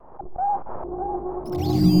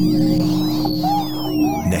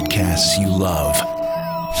Netcasts you love.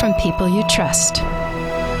 From people you trust.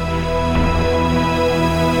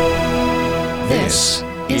 This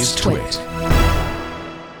is Twit.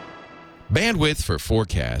 Bandwidth for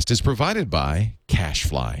FourCast is provided by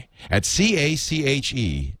CacheFly at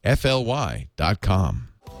CACHEFLY.com.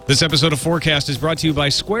 This episode of FourCast is brought to you by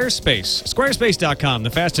Squarespace. Squarespace.com, the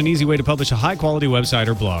fast and easy way to publish a high-quality website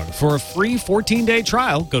or blog. For a free 14-day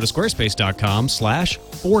trial, go to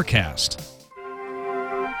squarespace.com/forecast.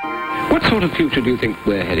 What sort of future do you think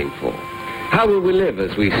we're heading for? How will we live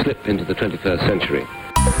as we slip into the 21st century?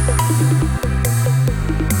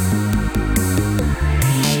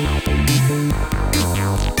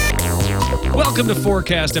 Welcome to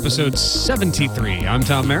FourCast, episode 73. I'm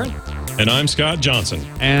Tom Merritt. And I'm Scott Johnson.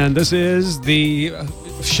 And this is the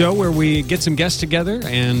show where we get some guests together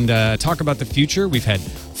and talk about the future. We've had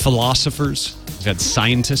philosophers, we've had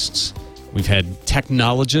scientists, we've had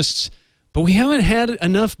technologists, but we haven't had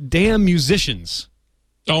enough damn musicians.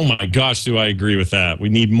 Oh my gosh, do I agree with that. We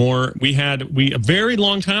need more. A very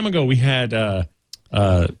long time ago, we had, I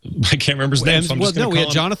can't remember his name, so we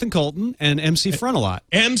had Jonathan Colton and MC Frontalot.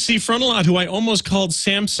 MC Frontalot, who I almost called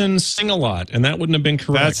Samson Sing-A-Lot, and that wouldn't have been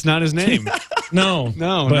correct. That's not his name. No,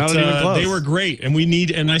 but, not even close. They were great,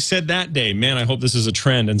 and I said that day, man, I hope this is a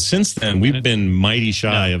trend. And since then, we've been mighty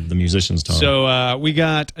shy of the musicians, Tom. So we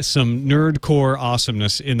got some nerdcore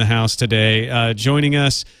awesomeness in the house today. Joining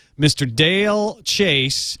us, Mr. Dale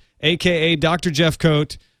Chase, a.k.a. Dr. Jeff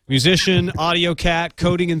Coat, musician, audio cat,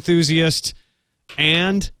 coding enthusiast,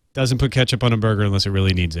 and doesn't put ketchup on a burger unless it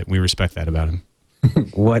really needs it. We respect that about him.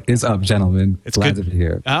 What is up, gentlemen? It's glad to be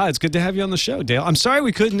here. It's good to have you on the show, Dale. I'm sorry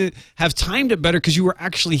we couldn't have timed it better because you were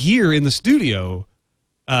actually here in the studio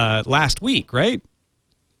last week, right?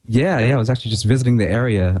 Yeah, I was actually just visiting the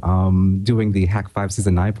area, doing the Hack 5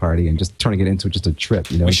 Season 9 party and just turning it into just a trip.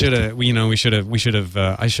 I should have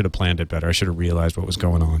planned it better. I should have realized what was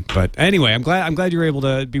going on. But anyway, I'm glad you were able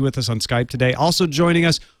to be with us on Skype today. Also joining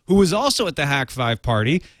us, who was also at the Hack 5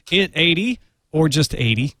 party, Int 80, or just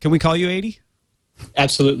 80. Can we call you 80?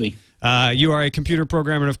 Absolutely. You are a computer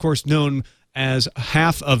programmer, and of course known as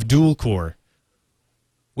half of dual core.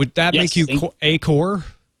 Would that make you a core?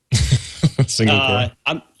 Single core.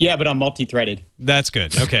 But I'm multi-threaded. That's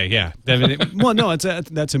good. Okay, yeah. Well, no,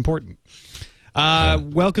 that's important.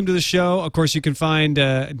 Welcome to the show. Of course, you can find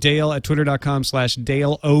Dale at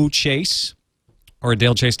twitter.com/DaleOChase or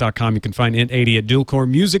DaleChase.com. You can find Int80 at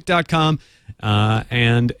dualcoremusic.com.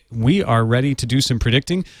 And we are ready to do some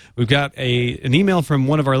predicting. We've got an email from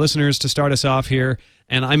one of our listeners to start us off here,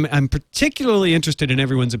 and I'm particularly interested in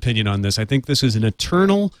everyone's opinion on this. I think this is an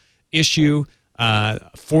eternal issue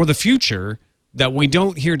for the future that we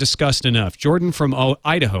don't hear discussed enough. Jordan from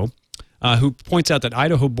Idaho, who points out that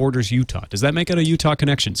Idaho borders Utah. Does that make it a Utah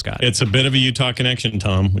connection, Scott? It's a bit of a Utah connection,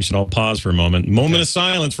 Tom. We should all pause for a moment. Moment of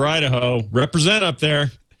silence for Idaho. Represent up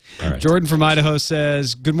there. All right. Jordan from Idaho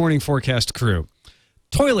says, "Good morning, FourCast crew.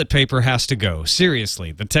 Toilet paper has to go.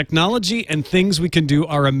 Seriously, the technology and things we can do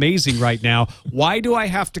are amazing right now. Why do I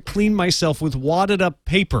have to clean myself with wadded up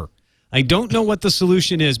paper? I don't know what the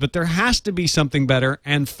solution is, but there has to be something better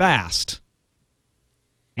and fast."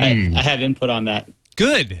 I have input on that.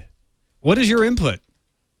 Good. What is your input?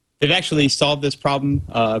 They've actually solved this problem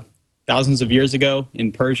thousands of years ago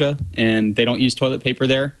in Persia, and they don't use toilet paper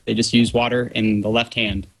there. They just use water in the left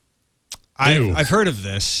hand. I've heard of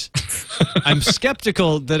this. I'm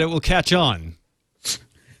skeptical that it will catch on.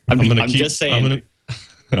 I'm just saying.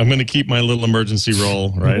 I'm going to keep my little emergency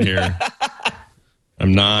roll right here.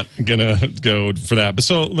 I'm not going to go for that. But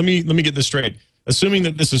so let me get this straight. Assuming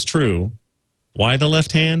that this is true, why the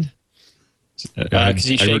left hand? Because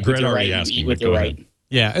you shake with your right, you eat with your right.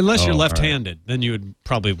 Yeah, unless you're left-handed, then you would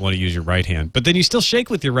probably want to use your right hand. But then you still shake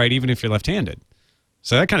with your right even if you're left-handed.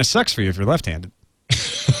 So that kind of sucks for you if you're left-handed.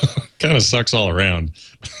 Kind of sucks all around.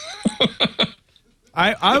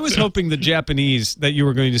 I was hoping that you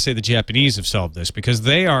were going to say the Japanese have solved this because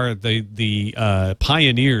they are the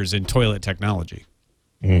pioneers in toilet technology.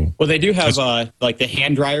 Mm. Well, they do have like the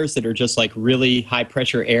hand dryers that are just like really high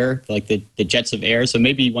pressure air, like the jets of air. So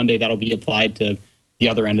maybe one day that'll be applied to the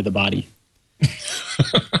other end of the body.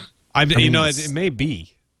 It may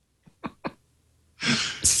be.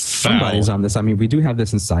 Somebody's on this. I mean, we do have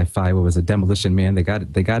this in sci-fi. What was it, Demolition Man? They got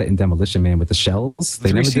it in Demolition Man with the shells.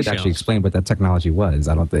 They never did actually explain what that technology was,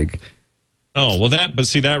 I don't think. Oh, well,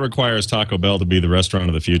 that requires Taco Bell to be the restaurant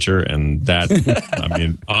of the future, and that, I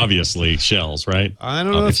mean, obviously shells, right? I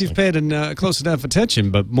don't know if you've paid close enough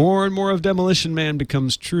attention, but more and more of Demolition Man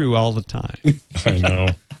becomes true all the time. I know.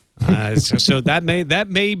 So that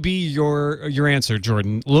may be your answer,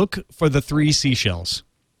 Jordan. Look for the 3 seashells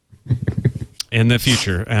in the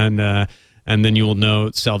future, and then you will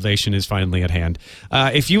know salvation is finally at hand.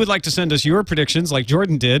 If you would like to send us your predictions like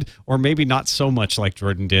Jordan did, or maybe not so much like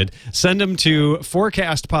Jordan did, send them to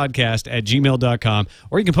fourcastpodcast@gmail.com,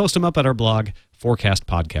 or you can post them up at our blog,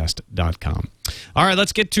 fourcastpodcast.com. All right,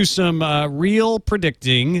 let's get to some real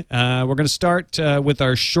predicting. We're going to start with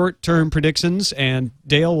our short-term predictions, and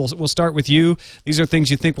Dale, we'll start with you. These are things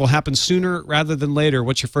you think will happen sooner rather than later.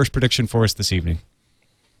 What's your first prediction for us this evening?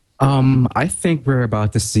 I think we're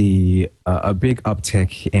about to see a big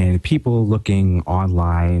uptick in people looking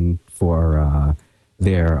online for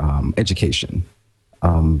their education.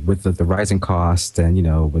 With the rising cost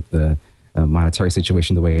and, with the monetary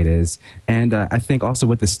situation the way it is. And I think also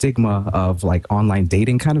with the stigma of like online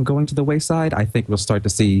dating kind of going to the wayside, I think we'll start to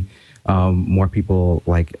see more people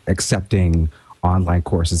like accepting online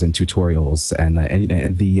courses and tutorials, and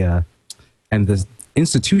the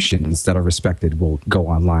institutions that are respected will go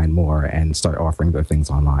online more and start offering their things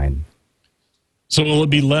online. So will it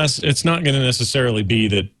be less? It's not going to necessarily be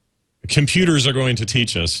that computers are going to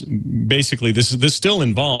teach us. Basically, this still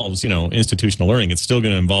involves, institutional learning. It's still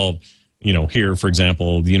going to involve, here, for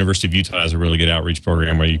example, the University of Utah has a really good outreach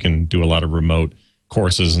program where you can do a lot of remote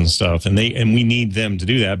courses and stuff. And we need them to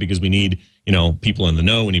do that because we need, people in the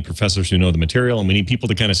know. We need professors who know the material, and we need people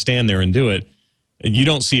to kind of stand there and do it. You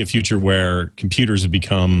don't see a future where computers have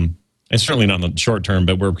become, and certainly not in the short term,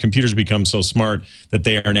 but where computers become so smart that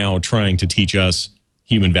they are now trying to teach us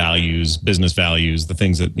human values, business values, the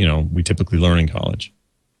things that, we typically learn in college.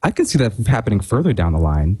 I can see that happening further down the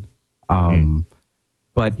line.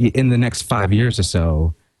 But in the next 5 years or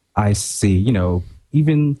so, I see,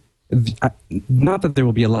 even not that there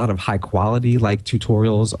will be a lot of high quality like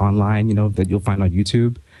tutorials online, that you'll find on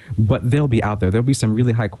YouTube, but they'll be out there. There'll be some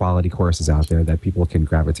really high quality courses out there that people can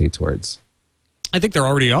gravitate towards. I think there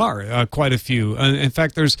already are quite a few. In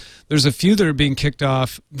fact, there's a few that are being kicked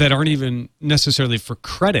off that aren't even necessarily for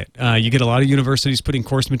credit. You get a lot of universities putting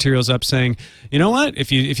course materials up saying, you know what,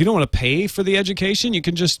 if you don't want to pay for the education, you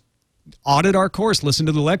can just audit our course, listen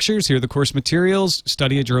to the lectures, hear the course materials,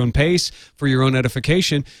 study at your own pace for your own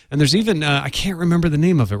edification. And there's even I can't remember the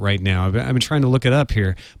name of it right now. I've been trying to look it up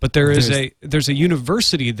here, but there's a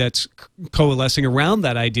university that's coalescing around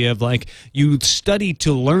that idea of like you study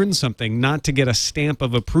to learn something, not to get a stamp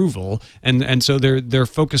of approval, and so they're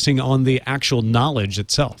focusing on the actual knowledge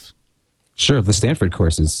itself. Sure, the Stanford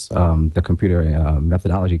courses, the computer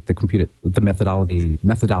methodology, the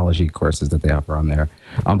methodology courses that they offer on there.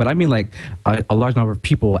 But I mean, like a large number of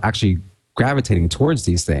people actually gravitating towards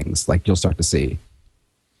these things, like you'll start to see.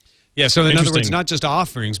 Yeah, so in other words, not just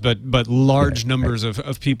offerings, but large numbers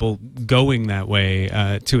of people going that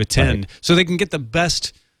way to attend, so they can get the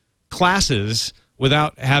best classes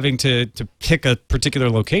without having to pick a particular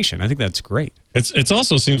location. I think that's great. It's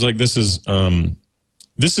also seems like this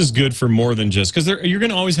is good for more than just, because you're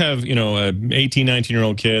going to always have, a 18,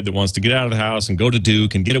 19-year-old kid that wants to get out of the house and go to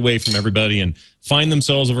Duke and get away from everybody and find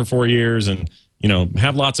themselves over 4 years and,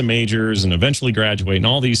 have lots of majors and eventually graduate and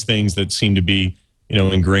all these things that seem to be,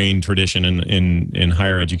 ingrained tradition in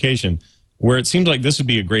higher education. Where it seems like this would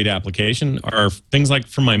be a great application are things like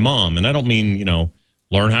for my mom. And I don't mean,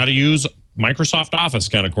 learn how to use Microsoft Office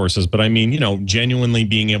kind of courses, but I mean, genuinely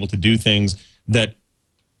being able to do things that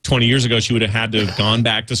 20 years ago, she would have had to have gone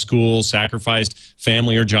back to school, sacrificed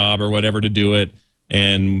family or job or whatever to do it,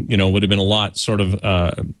 and would have been a lot sort of,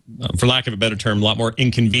 for lack of a better term, a lot more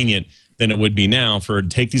inconvenient than it would be now for her to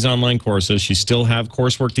take these online courses. She still have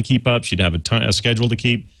coursework to keep up. She'd have a schedule to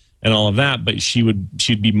keep and all of that, but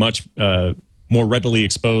she'd be much more readily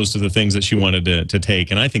exposed to the things that she wanted to take.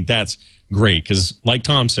 And I think that's great because, like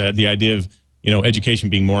Tom said, the idea of education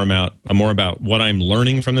being more about what I'm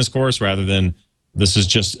learning from this course rather than this is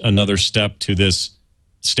just another step to this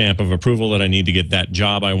stamp of approval that I need to get that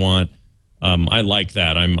job I want. I like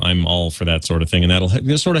that. I'm all for that sort of thing, and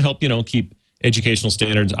that'll sort of help keep educational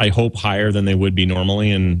standards, I hope, higher than they would be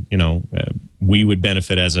normally, and we would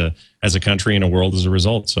benefit as a country and a world as a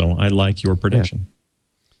result. So I like your prediction. Yeah.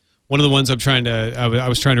 One of the ones I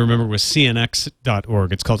was trying to remember was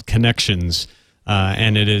cnx.org. It's called Connections,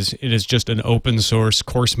 and it is just an open source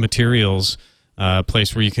course materials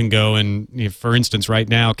place where you can go and, for instance, right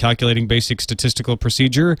now, calculating basic statistical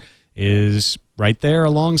procedure is right there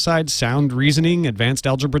alongside sound reasoning, advanced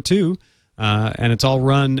algebra 2, and it's all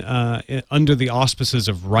run under the auspices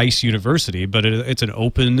of Rice University, but it's an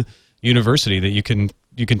open university that you can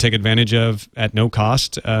take advantage of at no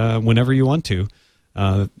cost whenever you want to.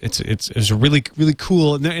 It's really, really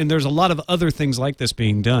cool, and there's a lot of other things like this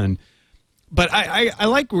being done. But I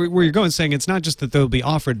like where you're going, saying it's not just that they'll be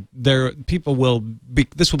offered. This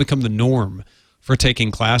will become the norm for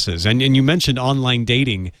taking classes. And you mentioned online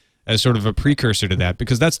dating as sort of a precursor to that,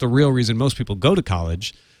 because that's the real reason most people go to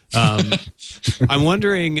college. I'm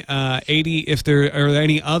wondering, Adi, if there are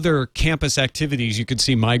any other campus activities you could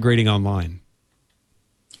see migrating online.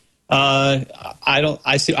 I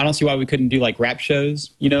don't see why we couldn't do like rap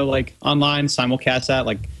shows, like online, simulcast that,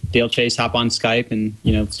 like Dale Chase hop on Skype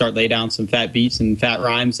and, start lay down some fat beats and fat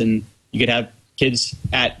rhymes, and you could have kids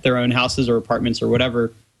at their own houses or apartments or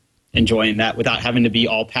whatever enjoying that without having to be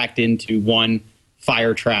all packed into one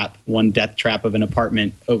fire trap, one death trap of an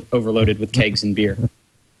apartment overloaded with kegs and beer.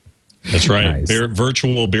 That's right. Nice.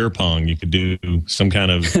 Virtual beer pong. You could do some kind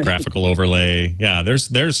of graphical overlay. Yeah,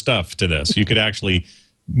 there's stuff to this. You could actually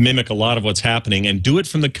mimic a lot of what's happening and do it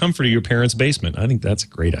from the comfort of your parents' basement. I think that's a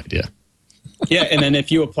great idea. Yeah, and then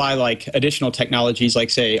if you apply like additional technologies like,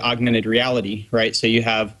 say, augmented reality, right? So you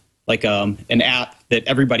have like an app that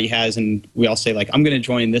everybody has, and we all say like, I'm going to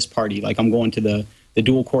join this party. Like I'm going to the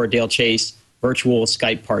dual core Dale Chase virtual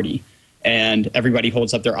Skype party. And everybody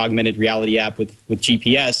holds up their augmented reality app with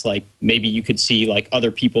GPS. Like maybe you could see like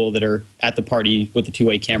other people that are at the party with the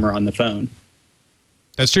two-way camera on the phone.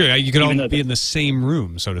 That's true. You could all be in the same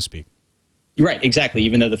room, so to speak. Right, exactly,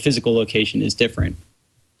 even though the physical location is different.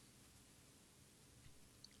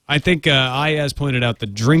 I think Ayaz pointed out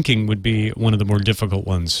that drinking would be one of the more difficult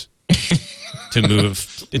ones to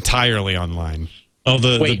move entirely online. Oh,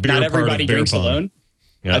 the Wait, beer not everybody part of drinks beer pong. alone?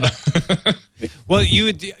 Yeah. Well,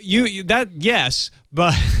 you that yes,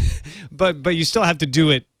 but you still have to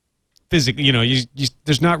do it physically.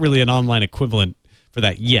 There's not really an online equivalent for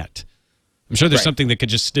that yet. I'm sure there's something that could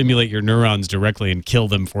just stimulate your neurons directly and kill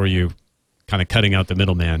them for you, kind of cutting out the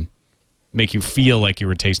middleman, make you feel like you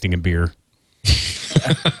were tasting a beer.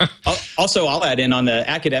 Also, I'll add in on the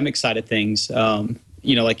academic side of things.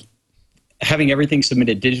 Like having everything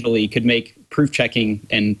submitted digitally could make proof checking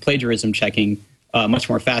and plagiarism checking much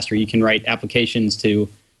more faster. You can write applications to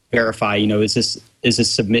verify, is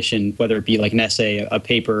this submission, whether it be like an essay, a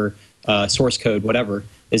paper, source code, whatever,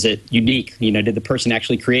 is it unique? Did the person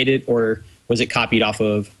actually create it, or was it copied off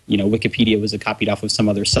of, Wikipedia? Was it copied off of some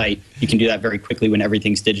other site? You can do that very quickly when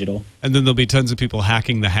everything's digital. And then there'll be tons of people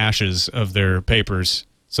hacking the hashes of their papers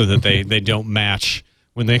so that they don't match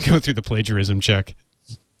when they go through the plagiarism check.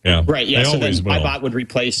 Yeah. Right. Yeah. They So then always will. my bot would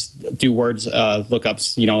do words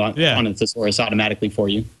lookups, on a thesaurus automatically for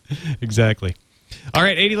you. Exactly. All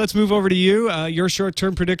right, Adi, let's move over to you. Your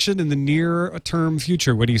short-term prediction in the near-term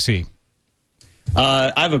future. What do you see?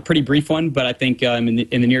 I have a pretty brief one, but I think in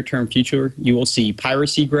the near-term future, you will see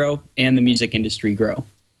piracy grow and the music industry grow.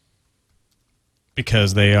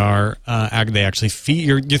 Because they they actually feed.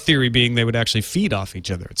 Your theory being they would actually feed off each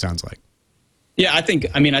other. It sounds like. Yeah, I think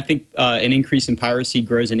an increase in piracy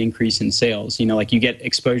grows an increase in sales. Like you get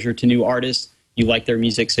exposure to new artists, you like their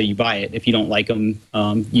music, so you buy it. If you don't like them,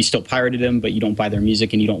 you still pirated them, but you don't buy their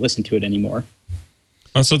music and you don't listen to it anymore.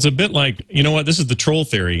 So it's a bit like, this is the troll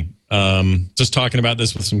theory. Just talking about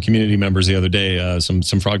this with some community members the other day, some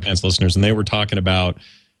Frog Pants listeners, and they were talking about,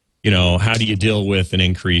 how do you deal with an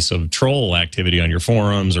increase of troll activity on your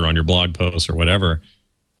forums or on your blog posts or whatever.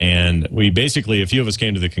 And we basically, a few of us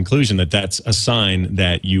came to the conclusion that that's a sign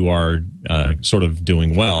that you are sort of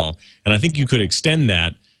doing well. And I think you could extend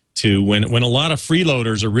that to when a lot of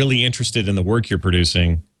freeloaders are really interested in the work you're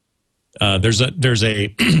producing. There's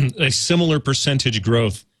a similar percentage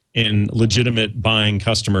growth in legitimate buying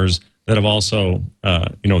customers that have also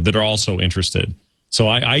that are also interested. So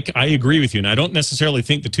I agree with you, and I don't necessarily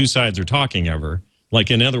think the two sides are talking ever. Like,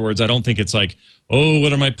 in other words, I don't think it's like, oh,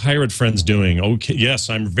 what are my pirate friends doing? Okay, yes,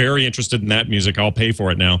 I'm very interested in that music. I'll pay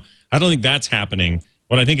for it now. I don't think that's happening.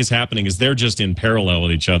 What I think is happening is they're just in parallel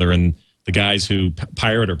with each other, and the guys who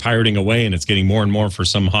pirate are pirating away, and it's getting more and more for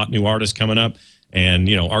some hot new artist coming up. And,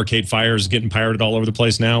 Arcade Fire is getting pirated all over the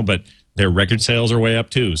place now, but their record sales are way up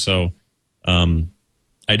too. So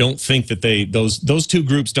I don't think that those two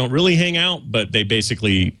groups don't really hang out, but they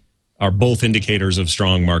basically are both indicators of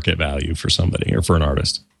strong market value for somebody or for an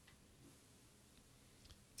artist.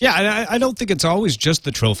 Yeah, I don't think it's always just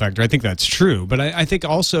the troll factor. I think that's true. But I think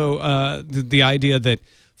also the idea that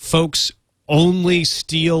folks only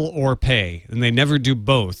steal or pay, and they never do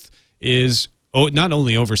both, is not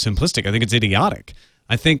only oversimplistic, I think it's idiotic.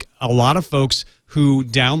 I think a lot of folks who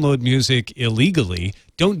download music illegally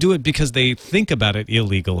don't do it because they think about it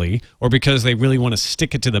illegally or because they really want to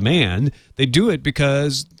stick it to the man. They do it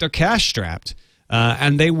because they're cash strapped.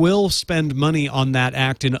 and they will spend money on that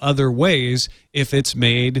act in other ways if it's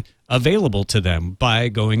made available to them by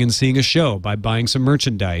going and seeing a show, by buying some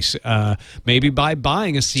merchandise, maybe by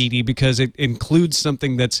buying a CD because it includes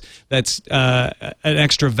something that's an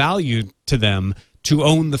extra value to them to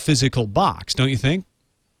own the physical box, don't you think?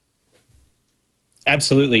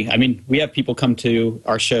 Absolutely. I mean, we have people come to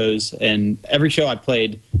our shows, and every show I've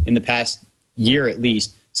played in the past year at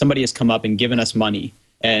least, somebody has come up and given us money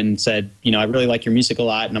and said, I really like your music a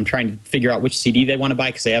lot, and I'm trying to figure out which CD they want to buy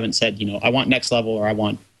because they haven't said, I want Next Level or I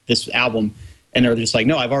want this album. And they're just like,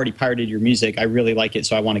 no, I've already pirated your music. I really like it,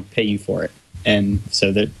 so I want to pay you for it. And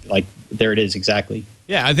so that, there it is exactly.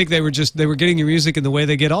 Yeah, I think they were getting your music in the way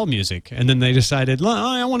they get all music, and then they decided,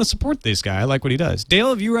 I want to support this guy. I like what he does. Dale,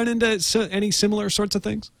 have you run into any similar sorts of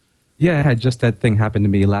things? Yeah, I had just that thing happen to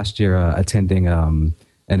me last year attending an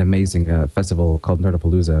amazing festival called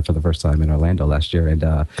Nerdapalooza for the first time in Orlando last year.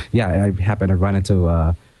 And yeah, I happened to run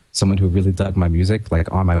into someone who really dug my music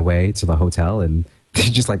on my way to the hotel, and he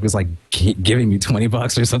just was giving me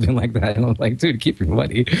 $20 or something like that. And I'm like, dude, keep your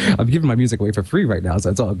money. I'm giving my music away for free right now, so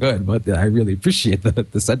it's all good. But I really appreciate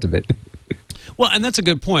the sentiment. Well, and that's a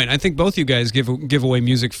good point. I think both you guys give away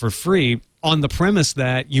music for free on the premise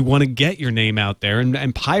that you want to get your name out there.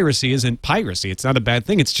 And piracy isn't piracy. It's not a bad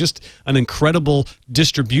thing. It's just an incredible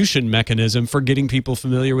distribution mechanism for getting people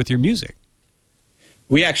familiar with your music.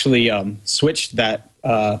 We actually switched that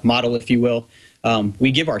model, if you will.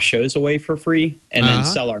 We give our shows away for free and then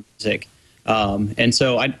sell our music. And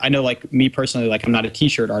so I know, me personally, I'm not a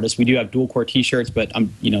T-shirt artist. We do have dual core T-shirts, but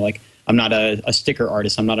I'm not a sticker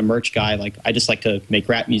artist. I'm not a merch guy. I just like to make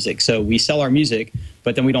rap music. So we sell our music,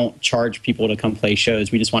 but then we don't charge people to come play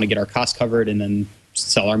shows. We just want to get our costs covered and then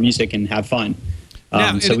sell our music and have fun.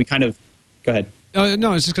 So we kind of go ahead. No,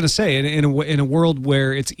 I was just going to say, in a world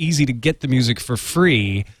where it's easy to get the music for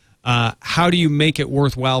free, how do you make it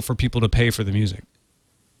worthwhile for people to pay for the music?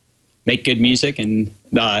 Make good music and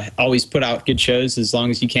always put out good shows as long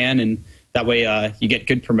as you can, and that way you get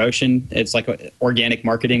good promotion. It's like organic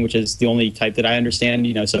marketing, which is the only type that I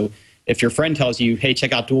understand. So if your friend tells you, "Hey,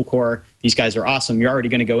 check out Dual Core, these guys are awesome," you're already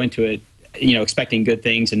going to go into it, expecting good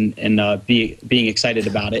things and being excited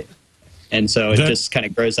about it, and so it just kind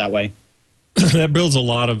of grows that way. That builds a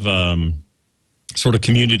lot of sort of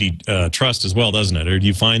community trust as well, doesn't it? Or do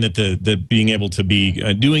you find that that being able to be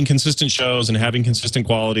doing consistent shows and having consistent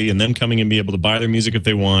quality and them coming and be able to buy their music if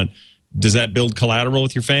they want, does that build collateral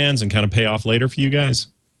with your fans and kind of pay off later for you guys?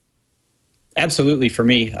 Absolutely, for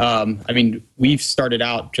me. I mean, we've started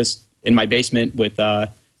out just in my basement with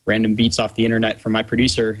random beats off the internet from my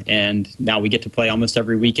producer, and now we get to play almost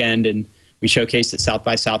every weekend, and we showcased at South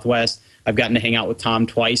by Southwest. I've gotten to hang out with Tom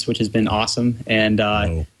twice, which has been awesome, and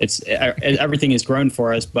everything has grown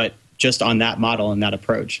for us, but just on that model and that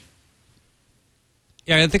approach.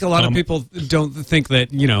 Yeah, I think a lot of people don't think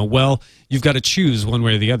that, you've got to choose one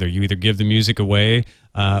way or the other. You either give the music away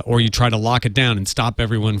or you try to lock it down and stop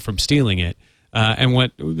everyone from stealing it. And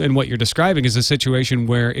what you're describing is a situation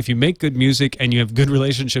where if you make good music and you have good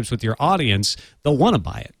relationships with your audience, they'll want to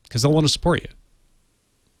buy it because they'll want to support you.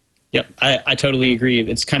 Yep, I totally agree.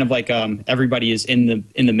 It's kind of like everybody is in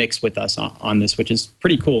the mix with us on this, which is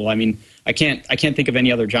pretty cool. I mean, I can't think of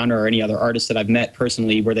any other genre or any other artist that I've met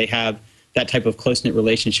personally where they have that type of close-knit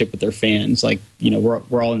relationship with their fans.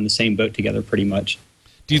 We're all in the same boat together pretty much.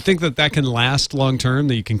 Do you think that can last long term,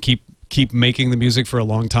 that you can keep making the music for a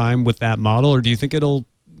long time with that model, or do you think it'll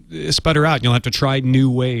sputter out and you'll have to try new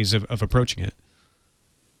ways of approaching it?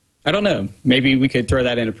 I don't know. Maybe we could throw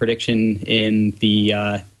that in a prediction in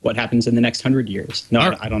the what happens in the next 100 years. No,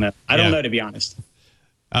 I don't know. I don't know, to be honest.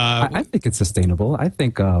 I think it's sustainable. I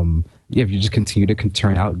think if you just continue to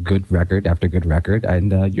turn out good record after good record,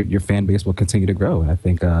 and your fan base will continue to grow. And I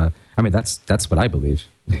think, that's what I believe,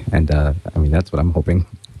 and that's what I'm hoping.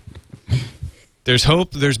 There's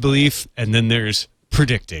hope, there's belief, and then there's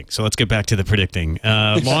predicting. So let's get back to the predicting.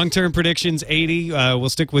 Long-term predictions, 80. We'll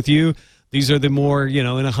stick with you. These are the more, in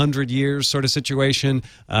 100 years sort of situation.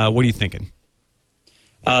 What are you thinking?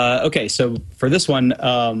 Okay, so for this one,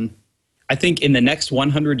 I think in the next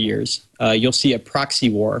 100 years, you'll see a proxy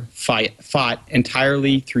war fought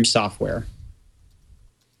entirely through software.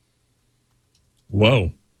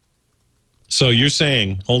 Whoa. So you're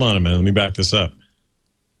saying, hold on a minute, let me back this up.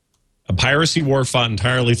 A piracy war fought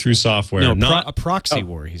entirely through software. No, not a proxy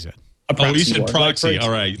war, he said. You said proxy. All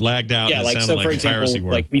right, lagged out. Yeah, it sounded for example, piracy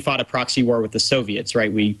war. we fought a proxy war with the Soviets,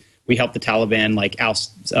 right? We helped the Taliban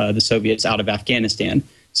oust the Soviets out of Afghanistan.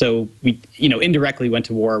 So we, indirectly went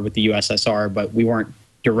to war with the USSR, but we weren't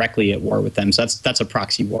directly at war with them. So that's a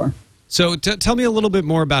proxy war. So tell me a little bit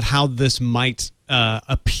more about how this might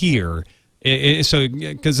appear So,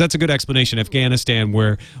 because that's a good explanation. Afghanistan,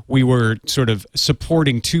 where we were sort of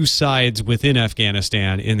supporting two sides within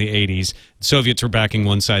Afghanistan in the 80s. The Soviets were backing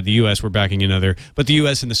one side, the U.S. were backing another, but the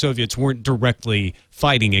U.S. and the Soviets weren't directly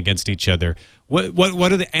fighting against each other. What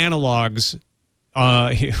are the analogs,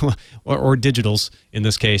 or digitals in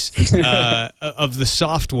this case, of the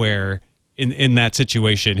software in that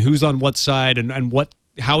situation? Who's on what side, and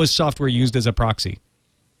how is software used as a proxy?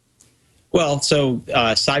 Well, so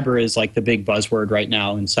cyber is like the big buzzword right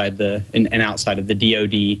now inside and outside of the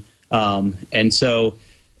DoD, and so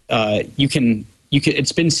you can.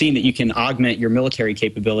 It's been seen that you can augment your military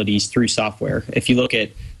capabilities through software. If you look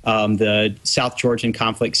at the South Georgian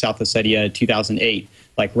conflict, South Ossetia, 2008,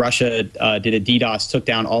 like Russia did a DDoS, took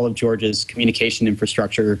down all of Georgia's communication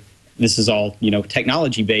infrastructure. This is all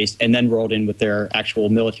technology based, and then rolled in with their actual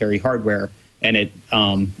military hardware. And it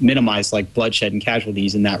minimized like bloodshed and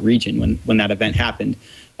casualties in that region when that event happened.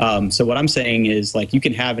 So what I'm saying is like you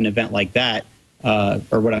can have an event like that,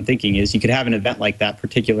 or what I'm thinking is you could have an event like that,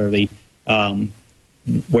 particularly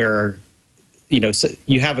where so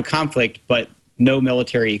you have a conflict, but no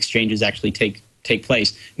military exchanges actually take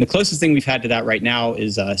place. And the closest thing we've had to that right now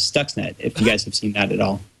is Stuxnet. If you guys have seen that at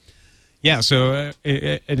all. Yeah. So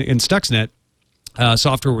in Stuxnet,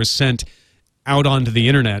 software was sent out onto the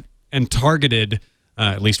internet and targeted,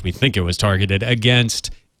 at least we think it was targeted, against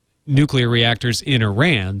nuclear reactors in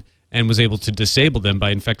Iran, and was able to disable them by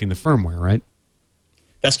infecting the firmware, right?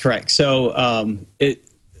 That's correct. So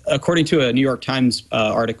according to a New York Times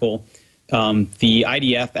article, the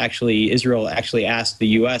IDF Israel actually asked the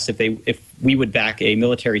U.S. if we would back a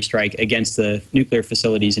military strike against the nuclear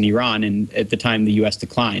facilities in Iran, and at the time the U.S.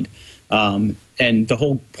 declined. And the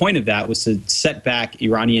whole point of that was to set back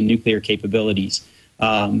Iranian nuclear capabilities.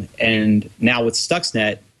 And now with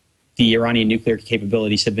Stuxnet, the Iranian nuclear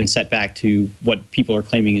capabilities have been set back to what people are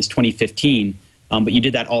claiming is 2015, but you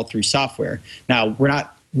did that all through software. Now, we're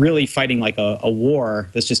not really fighting like a war.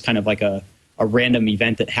 That's just kind of like a random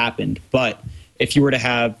event that happened. But if you were to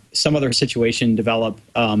have some other situation develop,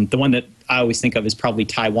 the one that I always think of is probably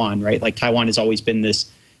Taiwan, right? Like Taiwan has always been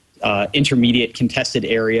this intermediate contested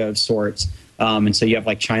area of sorts. And so you have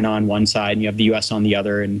like China on one side and you have the U.S. on the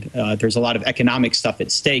other. And there's a lot of economic stuff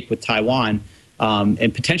at stake with Taiwan.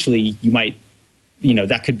 And potentially you might,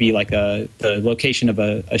 that could be like the location of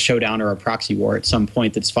a showdown or a proxy war at some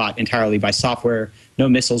point that's fought entirely by software. No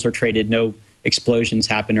missiles are traded, no explosions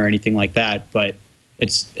happen or anything like that. But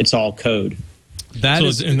it's all code. In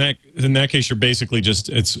that case, you're basically just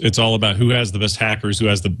it's all about who has the best hackers, who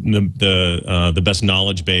has the best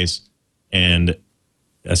knowledge base, and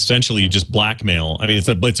essentially you just blackmail. I mean,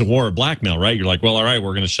 it's a war of blackmail, right? You're like, well, all right,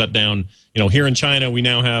 we're going to shut down. Here in China, we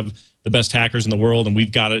now have the best hackers in the world, and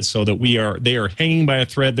we've got it so that they are hanging by a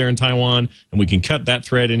thread there in Taiwan, and we can cut that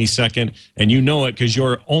thread any second. And you know it because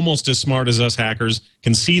you're almost as smart as us hackers,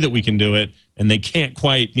 can see that we can do it, and they can't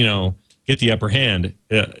quite, get the upper hand.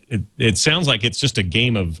 It sounds like it's just a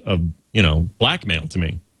game of blackmail to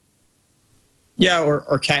me. Yeah,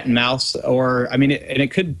 or cat and mouse, and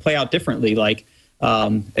it could play out differently. Like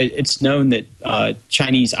it's known that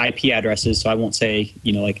Chinese IP addresses, so I won't say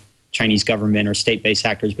like Chinese government or state-based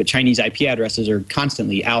actors, but Chinese IP addresses are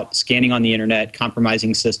constantly out scanning on the internet,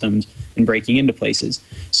 compromising systems, and breaking into places.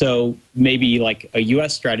 So maybe like a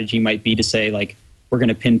U.S. strategy might be to say like we're going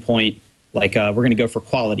to pinpoint. Like we're going to go for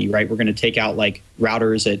quality, right? We're going to take out like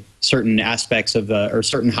routers at certain aspects of or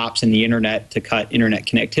certain hops in the internet to cut internet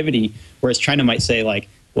connectivity. Whereas China might say like,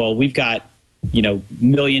 well, we've got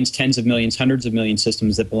millions, tens of millions, hundreds of million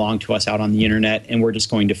systems that belong to us out on the internet, and we're just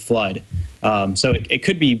going to flood. So it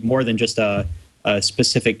could be more than just a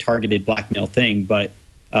specific targeted blackmail thing. But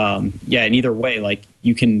yeah, in either way, like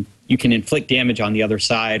you can inflict damage on the other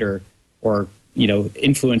side or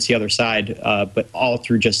influence the other side, but all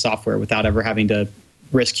through just software without ever having to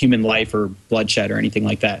risk human life or bloodshed or anything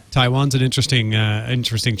like that. Taiwan's an interesting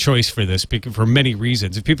choice for this for many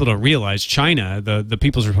reasons. If people don't realize, China, the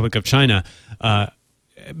People's Republic of China,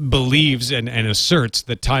 believes and asserts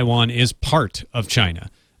that Taiwan is part of China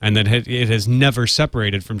and that it has never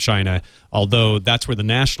separated from China, although that's where the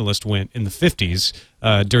nationalists went in the 50s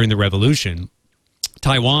during the revolution.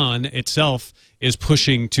 Taiwan itself is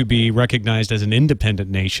pushing to be recognized as an independent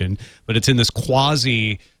nation, but it's in this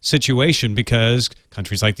quasi situation because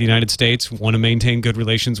countries like the United States want to maintain good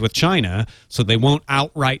relations with China, so they won't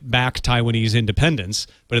outright back Taiwanese independence,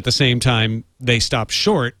 but at the same time, they stop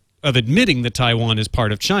short of admitting that Taiwan is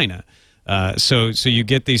part of China. So you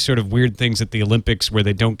get these sort of weird things at the Olympics where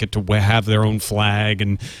they don't get to have their own flag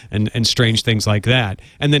and strange things like that.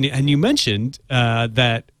 And you mentioned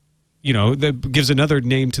that that gives another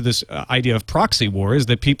name to this idea of proxy war, is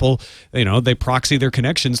that people, they proxy their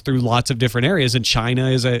connections through lots of different areas, and China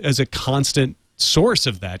is a constant source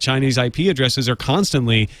of that. Chinese IP addresses are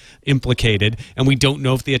constantly implicated, and we don't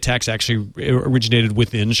know if the attacks actually originated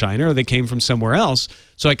within China or they came from somewhere else.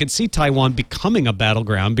 So I could see Taiwan becoming a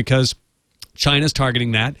battleground because China's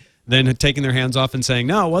targeting that, then taking their hands off and saying,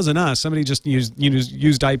 no, it wasn't us. Somebody just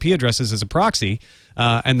used IP addresses as a proxy.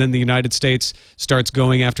 And then the United States starts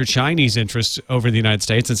going after Chinese interests over the United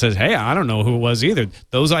States and says, hey, I don't know who it was either.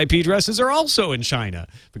 Those IP addresses are also in China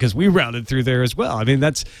because we routed through there as well. I mean,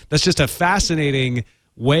 that's just a fascinating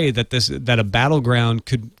way that a battleground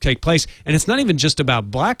could take place. And it's not even just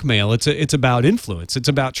about blackmail. It's about influence. It's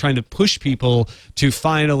about trying to push people to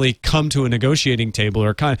finally come to a negotiating table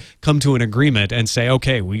or come to an agreement and say,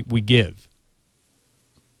 okay, we give.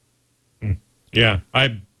 Yeah,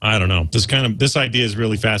 I don't know. This idea is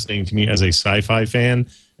really fascinating to me as a sci-fi fan,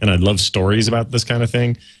 and I love stories about this kind of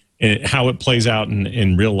thing. And how it plays out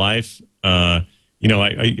in real life.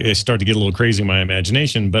 I start to get a little crazy in my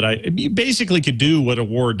imagination, but you basically could do what a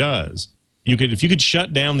war does. If you could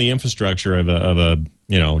shut down the infrastructure of a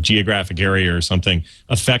geographic area or something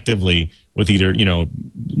effectively with either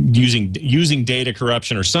using data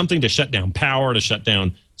corruption or something to shut down power, to shut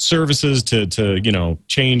down services, to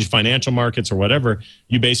change financial markets or whatever,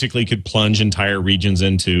 you basically could plunge entire regions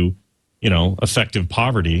into effective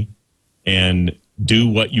poverty and do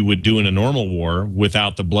what you would do in a normal war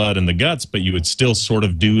without the blood and the guts, but you would still sort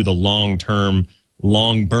of do the long-term,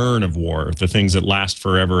 long burn of war, the things that last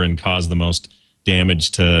forever and cause the most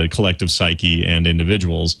damage to collective psyche and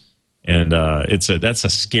individuals. And that's a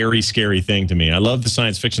scary, scary thing to me. I love the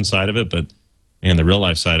science fiction side of it, but the real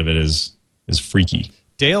life side of it is freaky.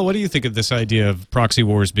 Dale, what do you think of this idea of proxy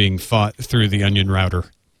wars being fought through the Onion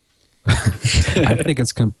router? I think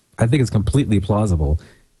it's completely plausible.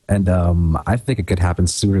 And I think it could happen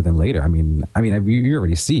sooner than later. I mean, you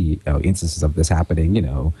already see instances of this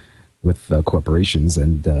happening, with corporations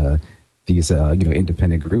and these,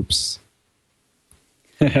 independent groups.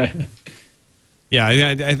 Yeah,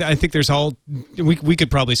 I think there's we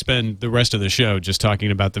could probably spend the rest of the show just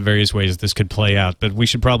talking about the various ways this could play out, but we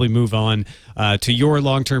should probably move on to your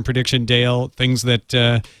long-term prediction, Dale, things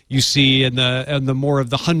that you see in the more of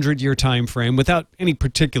the 100-year time frame without any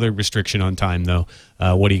particular restriction on time, though.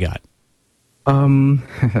 What do you got?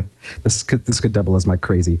 This could double as my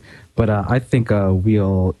crazy, but I think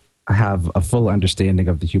we'll have a full understanding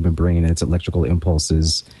of the human brain and its electrical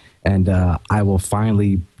impulses. And I will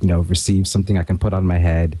finally, receive something I can put on my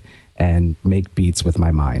head and make beats with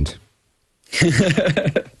my mind.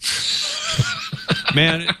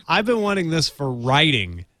 Man, I've been wanting this for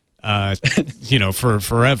writing, for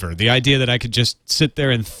forever. The idea that I could just sit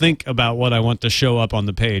there and think about what I want to show up on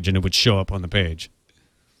the page, and it would show up on the page.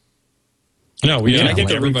 No, I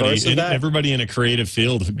think everybody in a creative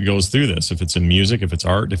field goes through this. If it's in music, if it's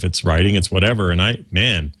art, if it's writing, it's whatever.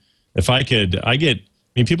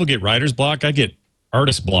 And people get writer's block. I get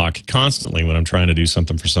artist block constantly when I'm trying to do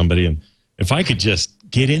something for somebody. And if I could just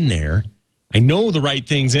get in there, I know the right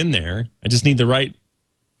thing's in there. I just need the right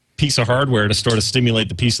piece of hardware to sort of stimulate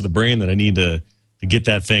the piece of the brain that I need to get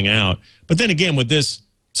that thing out. But then again, with this,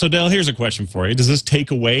 so Del, here's a question for you. Does this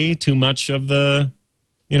take away too much of the,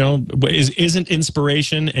 isn't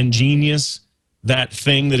inspiration and genius that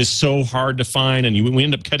thing that is so hard to find, and we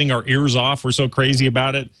end up cutting our ears off? We're so crazy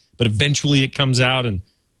about it. But eventually it comes out, and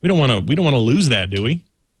we don't want to lose that, do we?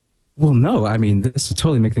 Well, no. I mean, this will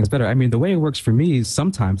totally make things better. I mean, the way it works for me is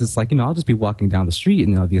sometimes it's like, I'll just be walking down the street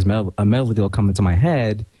and a melody will come into my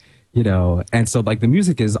head, and so like the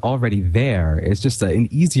music is already there. It's just an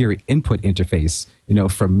easier input interface,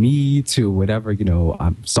 from me to whatever,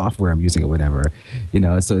 software I'm using or whatever,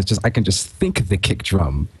 so it's just, I can just think the kick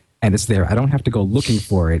drum and it's there. I don't have to go looking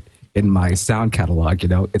for it in my sound catalog,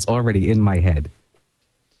 it's already in my head.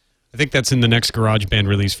 I think that's in the next GarageBand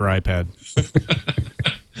release for iPad.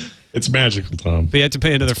 It's magical, Tom. But you have to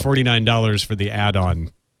pay another $49 for the add-on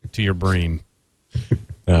to your brain.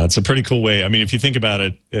 It's a pretty cool way. I mean, if you think about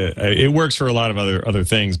it, it works for a lot of other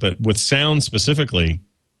things. But with sound specifically,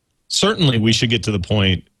 certainly we should get to the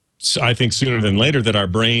point, I think sooner than later, that our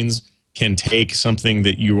brains can take something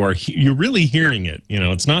that you're really hearing it.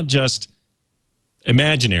 It's not just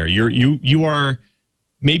imaginary. You are...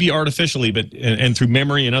 maybe artificially, but and through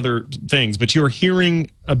memory and other things, but you're hearing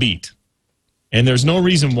a beat. And there's no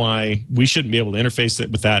reason why we shouldn't be able to interface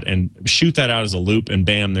it with that and shoot that out as a loop, and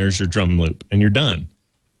bam, there's your drum loop, and you're done.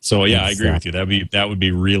 So yeah, I agree with you. That would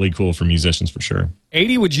be really cool for musicians for sure.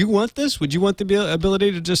 80, would you want this? Would you want the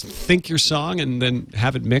ability to just think your song and then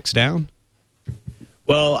have it mixed down?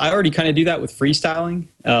 Well, I already kind of do that with freestyling,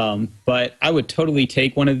 but I would totally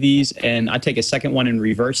take one of these and I'd take a second one and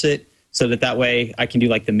reverse it so that way I can do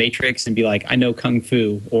like the Matrix and be like, I know Kung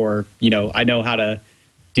Fu, or, I know how to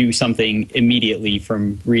do something immediately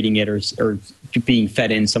from reading it or being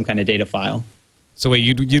fed in some kind of data file. So wait,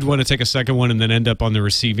 you'd want to take a second one and then end up on the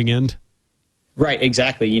receiving end? Right,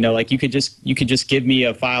 exactly. Like you could just give me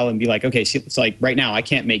a file and be like, okay, so it's like right now I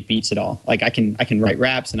can't make beats at all. Like I can write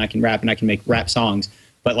raps and I can rap and I can make rap songs,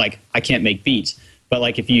 but like I can't make beats. But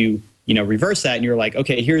like if you reverse that and you're like,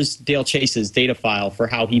 okay, here's Dale Chase's data file for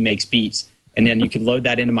how he makes beats, and then you could load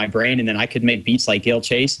that into my brain and then I could make beats like Dale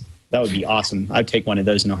Chase. That would be awesome. I'd take one of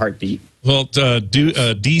those in a heartbeat. Well,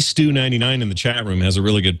 DStew99 in the chat room has a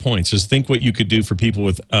really good point. Says, think what you could do for people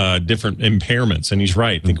with different impairments, and he's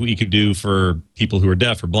right. Think what you could do for people who are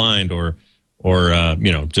deaf or blind or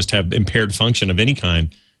just have impaired function of any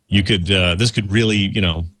kind. You could this could really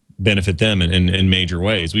benefit them in major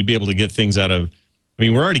ways. We'd be able to get things out of. I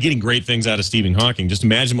mean, we're already getting great things out of Stephen Hawking. Just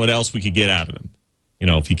imagine what else we could get out of him.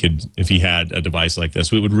 If he had a device like this,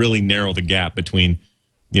 we would really narrow the gap between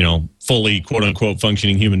fully quote unquote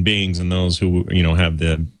functioning human beings and those who, have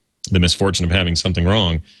the misfortune of having something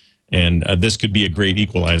wrong. And this could be a great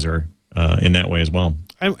equalizer in that way as well.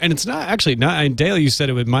 And it's not actually not, Dale, you said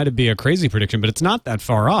it might be a crazy prediction, but it's not that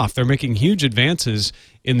far off. They're making huge advances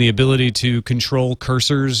in the ability to control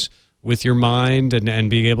cursors with your mind and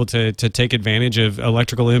being able to take advantage of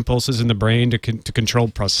electrical impulses in the brain to control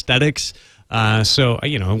prosthetics. So,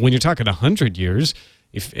 when you're talking 100 years,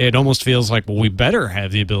 if it almost feels like, well, we better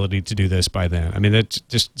have the ability to do this by then. I mean, that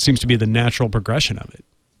just seems to be the natural progression of it.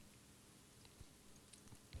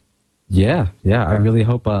 Yeah. I really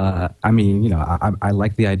hope. I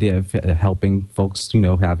like the idea of helping folks,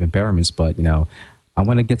 have impairments, but I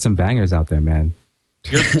want to get some bangers out there, man.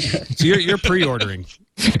 You're pre-ordering,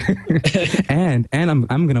 and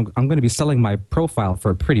I'm gonna be selling my profile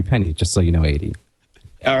for a pretty penny, just so you know, 80.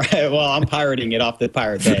 All right. Well, I'm pirating it off the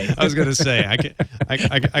Pirate Bay. I was going to say I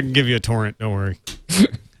can give you a torrent. Don't worry.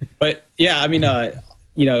 But yeah, I mean, I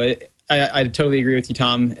totally agree with you,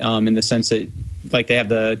 Tom, in the sense that like they have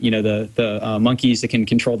the monkeys that can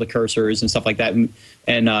control the cursors and stuff like that,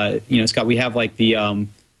 and Scott, we have like we have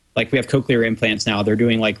cochlear implants now. They're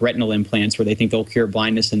doing like retinal implants where they think they'll cure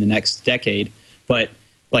blindness in the next decade, but.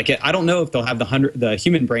 Like I don't know if they'll have the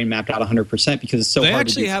human brain mapped out 100% because it's so hard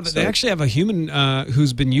to do. They actually have a human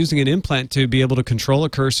who's been using an implant to be able to control a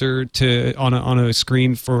cursor on a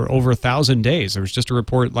screen for over 1,000 days. There was just a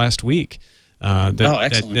report last week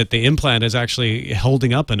that the implant is actually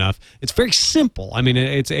holding up enough. It's very simple. I mean,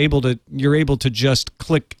 you're able to just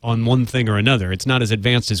click on one thing or another. It's not as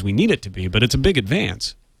advanced as we need it to be, but it's a big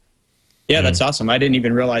advance. Yeah, that's awesome. I didn't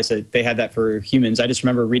even realize that they had that for humans. I just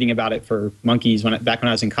remember reading about it for monkeys back when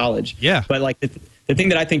I was in college. Yeah. But like the thing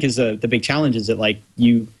that I think is the big challenge is that like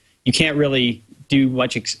you can't really do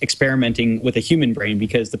much experimenting with a human brain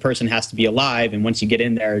because the person has to be alive, and once you get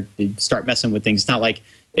in there, you start messing with things. It's not like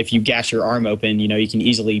if you gash your arm open, you can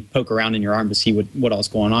easily poke around in your arm to see what all's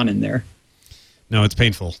going on in there. No, it's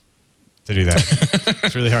painful to do that.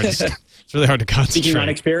 It's really hard to. It's really hard to concentrate. Speaking on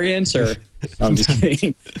experience, or I'm just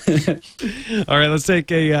kidding. All right, let's take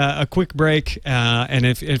a quick break. And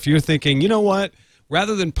if you're thinking, you know what,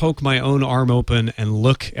 rather than poke my own arm open and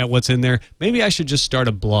look at what's in there, maybe I should just start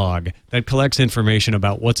a blog that collects information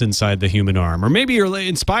about what's inside the human arm. Or maybe you're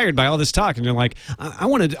inspired by all this talk and you're like, I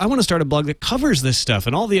want to start a blog that covers this stuff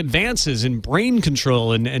and all the advances in brain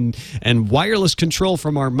control and wireless control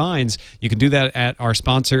from our minds. You can do that at our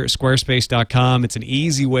sponsor, Squarespace.com. It's an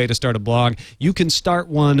easy way to start a blog. You can start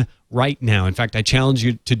one right now. In fact, I challenge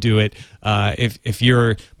you to do it. If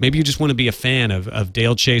you're maybe you just want to be a fan of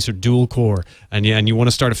Dale Chase or Dual Core, and you want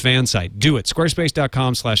to start a fan site, do it.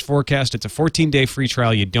 Squarespace.com/forecast. It's a 14-day free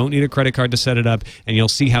trial. You don't need a credit card to set it up, and you'll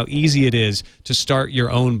see how easy it is to start your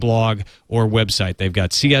own blog or website. They've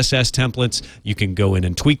got CSS templates. You can go in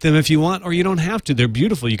and tweak them if you want, or you don't have to. They're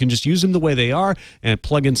beautiful. You can just use them the way they are and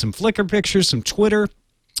plug in some Flickr pictures, some Twitter.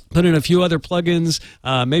 Put in a few other plugins,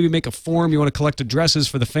 maybe make a form. You want to collect addresses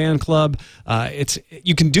for the fan club.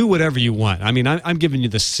 You can do whatever you want. I mean, I'm giving you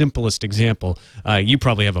the simplest example. You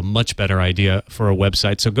probably have a much better idea for a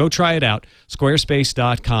website. So go try it out.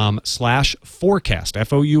 Squarespace.com/fourcast, FOURCAST.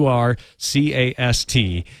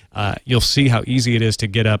 You'll see how easy it is to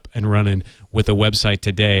get up and running with a website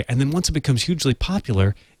today. And then once it becomes hugely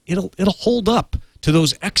popular, it'll hold up to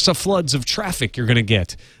those exafloods of traffic you're going to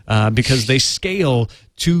get because they scale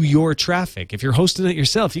to your traffic. If you're hosting it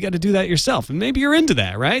yourself, you got to do that yourself. And maybe you're into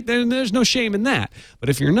that, right? There's no shame in that. But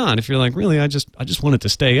if you're not, if you're like, really, I just want it to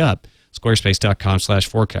stay up,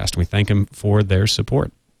 squarespace.com/forecast. We thank them for their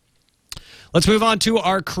support. Let's move on to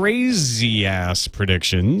our crazy ass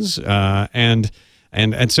predictions. And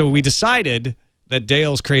so we decided that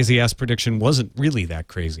Dale's crazy ass prediction wasn't really that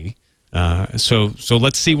crazy. So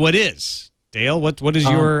let's see what is. Dale, what is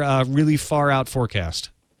your really far out forecast?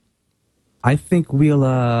 I think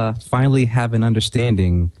we'll finally have an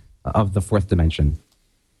understanding of the fourth dimension.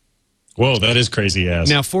 Whoa, that is crazy ass.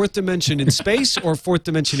 Now, fourth dimension in space or fourth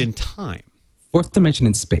dimension in time? Fourth dimension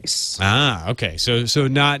in space. Ah, okay. So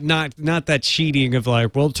not that cheating of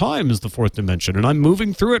like, well, time is the fourth dimension, and I'm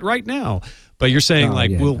moving through it right now. But you're saying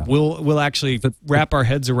we'll actually wrap our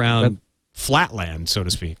heads around flatland, so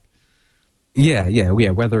to speak. Yeah.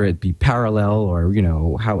 Whether it be parallel or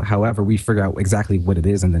however we figure out exactly what it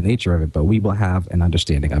is and the nature of it, but we will have an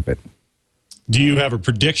understanding of it. Do you have a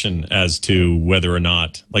prediction as to whether or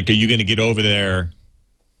not, like, are you going to get over there,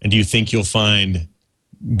 and do you think you'll find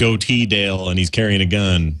Goatee Dale and he's carrying a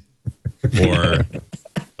gun, or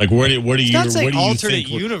like what do you alternate think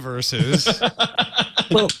universes?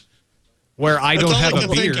 Well, where I don't have a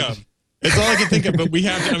beard. It's all I can think of, but we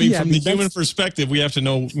have to, from the human perspective, we have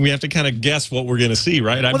to kind of guess what we're going to see,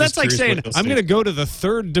 right? Well, that's like saying, I'm going to go to the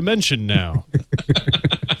third dimension now.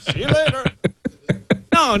 See you later.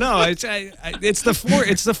 No, it's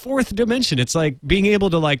the fourth dimension. It's like being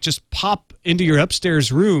able to like just pop into your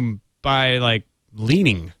upstairs room by like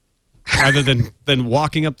leaning rather than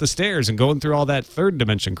walking up the stairs and going through all that third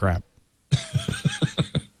dimension crap.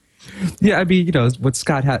 Yeah, what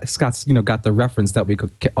Scott's got the reference that we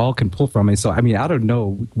all can pull from it. So I don't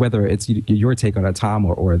know whether it's your take on it, Tom,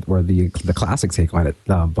 or the classic take on it.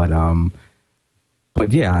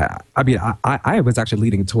 But yeah, I was actually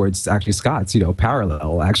leaning towards actually Scott's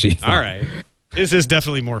parallel actually. All right, this is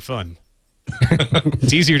definitely more fun.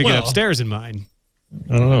 It's easier to get upstairs in mine.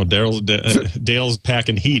 I don't know. Dale's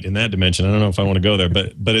packing heat in that dimension. I don't know if I want to go there,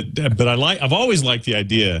 but I've always liked the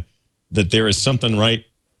idea that there is something right.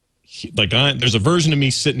 Like there's a version of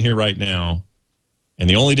me sitting here right now, and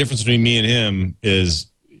the only difference between me and him is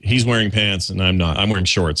he's wearing pants and I'm not. I'm wearing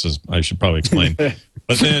shorts, as I should probably explain.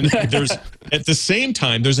 But then at the same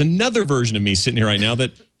time, there's another version of me sitting here right now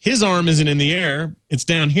that his arm isn't in the air, it's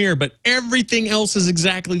down here, but everything else is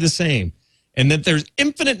exactly the same. And that there's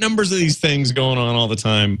infinite numbers of these things going on all the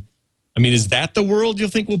time. Is that the world you'll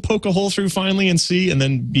think we'll poke a hole through finally and see, and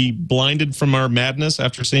then be blinded from our madness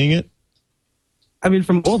after seeing it?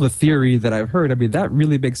 From all the theory that I've heard, that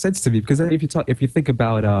really makes sense to me, because if you think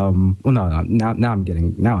about now I'm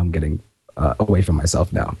getting away from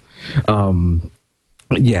myself now.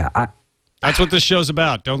 That's what this show's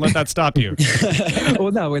about. Don't let that stop you.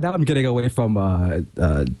 Well, now I'm getting away from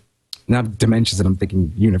not dimensions, and I'm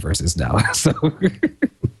thinking universes now. So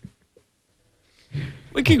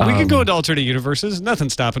we can go into alternate universes.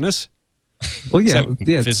 Nothing's stopping us. Well, yeah,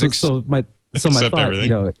 physics. So my thought,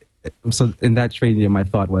 everything. So in that train, my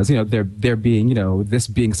thought was, there being, this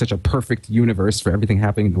being such a perfect universe for everything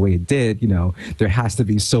happening the way it did, there has to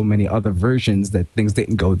be so many other versions that things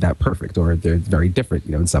didn't go that perfect, or they're very different,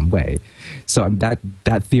 in some way. So that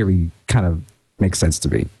theory kind of makes sense to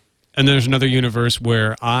me. And there's another universe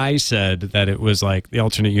where I said that it was like the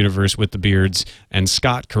alternate universe with the beards, and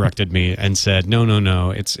Scott corrected me and said,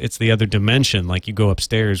 no, it's the other dimension, like you go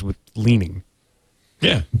upstairs with leaning.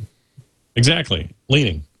 Yeah, exactly,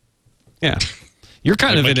 leaning. Yeah, you're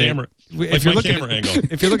kind of in camera. If you're looking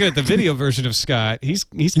at the video version of Scott, he's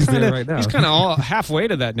kind of right he's kind of all halfway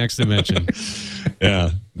to that next dimension.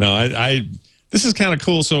 Yeah, no, I this is kind of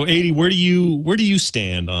cool. So, 80, where do you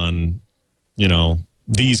stand on,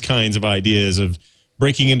 these kinds of ideas of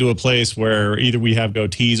breaking into a place where either we have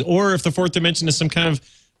goatees, or if the fourth dimension is some kind of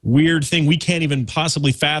weird thing we can't even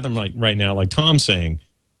possibly fathom right now, like Tom's saying?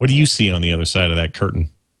 What do you see on the other side of that curtain?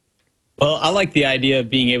 Well, I like the idea of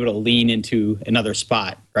being able to lean into another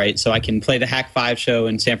spot, right? So I can play the Hack 5 show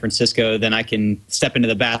in San Francisco, then I can step into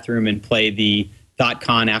the bathroom and play the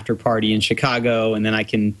 .con after party in Chicago, and then I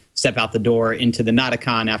can step out the door into the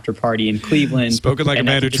Nauticon after party in Cleveland. Spoken like a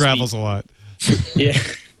man who travels a lot. Yeah.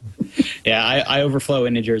 Yeah, I overflow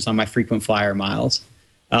integers on my frequent flyer miles.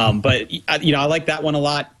 But I like that one a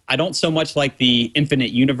lot. I don't so much like the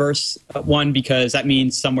infinite universe one, because that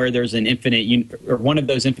means somewhere there's an infinite or one of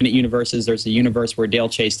those infinite universes. There's a universe where Dale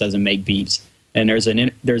Chase doesn't make beats, and there's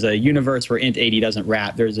a universe where Int 80 doesn't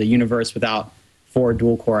rap. There's a universe without 4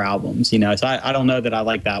 dual core albums. So I don't know that I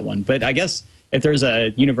like that one. But I guess if there's a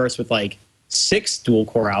universe with like 6 dual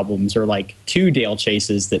core albums, or like 2 Dale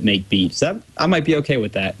Chases that make beats, I might be okay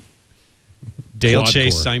with that. Dale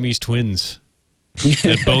Chase Siamese twins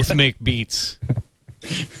that both make beats.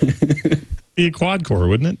 Be a quad core,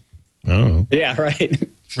 wouldn't it? Oh, yeah, right.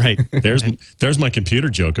 Right. There's my computer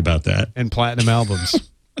joke about that. And platinum albums.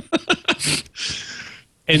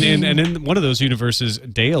 And in one of those universes,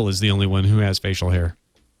 Dale is the only one who has facial hair.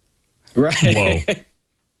 Right. Whoa.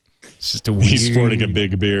 It's just a weird... He's sporting a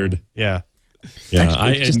big beard. Yeah. Yeah.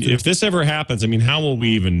 If this ever happens, I mean, how will we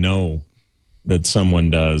even know that someone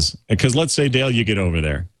does? Because let's say, Dale, you get over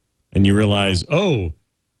there and you realize, oh,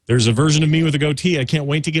 there's a version of me with a goatee. I can't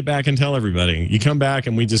wait to get back and tell everybody. You come back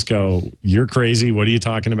and we just go, you're crazy. What are you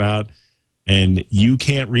talking about? And you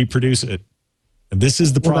can't reproduce it. And this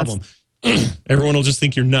is the problem. Everyone will just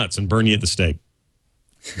think you're nuts and burn you at the stake.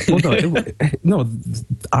 Well, no,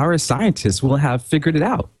 our scientists will have figured it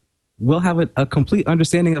out. We'll have a complete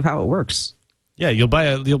understanding of how it works. Yeah, you'll buy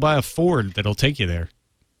a Ford that'll take you there.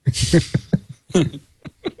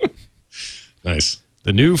 Nice.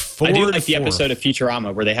 The new Ford. I do like the 4. episode of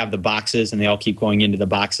Futurama where they have the boxes and they all keep going into the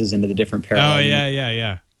boxes into the different parallel. Oh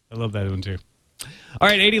yeah. I love that one too. All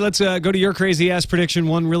right, 80. Let's go to your crazy ass prediction.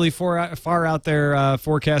 One really far out there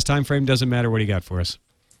forecast time frame. Doesn't matter. What do you got for us?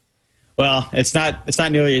 Well, it's not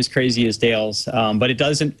nearly as crazy as Dale's, but it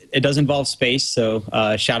does involve space. So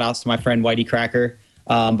shout outs to my friend Whitey Cracker.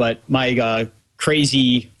 But my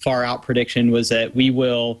crazy far out prediction was that we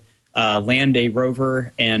will land a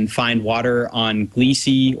rover and find water on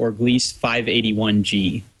Gliese or Gliese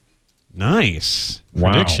 581G. Nice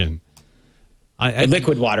Wow. prediction.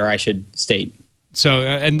 Liquid water, I should state. So,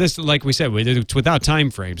 and this, like we said, it's without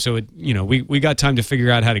time frame. So, we got time to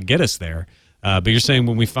figure out how to get us there. But you're saying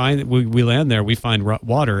when we land there, we find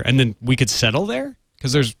water, and then we could settle there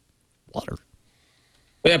because there's water.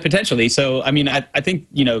 Yeah, potentially. So, I mean, I think,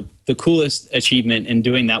 the coolest achievement in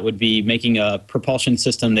doing that would be making a propulsion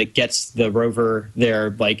system that gets the rover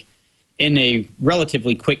there, like, in a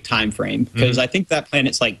relatively quick time frame. Because I think that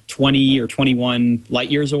planet's like 20 or 21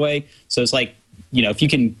 light years away. So it's like, if you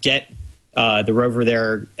can get the rover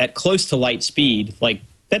there at close to light speed, like,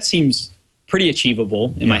 that seems pretty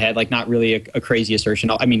achievable in my head. Like, not really a crazy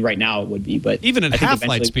assertion. I mean, right now it would be, but even at half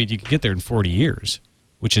light speed, you could get there in 40 years,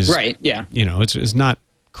 which is right. Yeah. It's not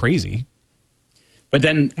crazy. But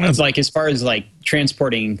then, like, as far as like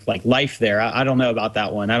transporting like life there, I don't know about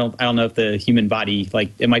that one. I don't know if the human body,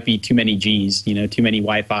 like, it might be too many G's, too many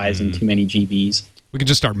Wi-Fi's and too many GBs. We could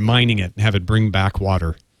just start mining it and have it bring back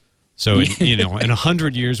water. So in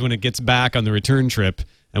 100 years, when it gets back on the return trip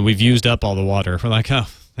and we've used up all the water, we're like, oh,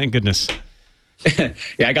 thank goodness. Yeah,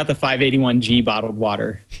 I got the 581G bottled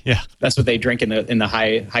water. Yeah, that's what they drink in the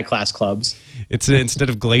high class clubs. It's instead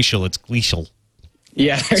of glacial, it's glacial.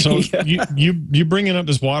 Yeah. So you bringing up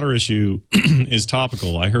this water issue is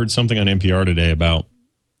topical. I heard something on NPR today about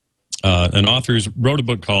an author who wrote a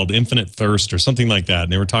book called Infinite Thirst or something like that,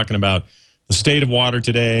 and they were talking about the state of water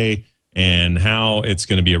today and how it's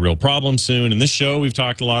going to be a real problem soon. In this show, we've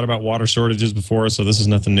talked a lot about water shortages before, so this is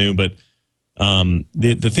nothing new. But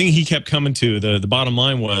the thing he kept coming to, the bottom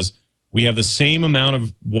line was, we have the same amount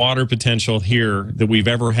of water potential here that we've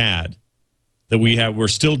ever had. We're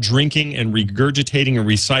still drinking and regurgitating and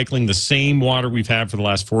recycling the same water we've had for the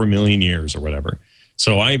last 4 million years or whatever.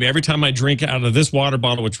 So every time I drink out of this water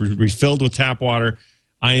bottle, which was refilled with tap water,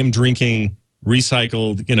 I am drinking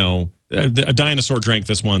recycled, a dinosaur drank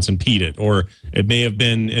this once and peed it, or it may have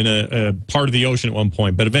been in a part of the ocean at one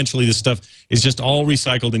point, but eventually this stuff is just all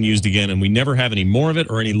recycled and used again, and we never have any more of it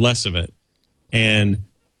or any less of it. And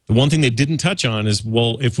the one thing they didn't touch on is,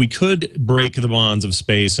 well, if we could break the bonds of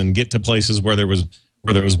space and get to places where there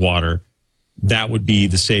was water, that would be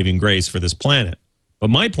the saving grace for this planet. But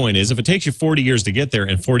my point is, if it takes you 40 years to get there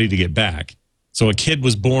and 40 to get back, so a kid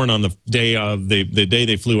was born on the day of the day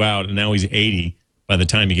they flew out, and now he's 80 by the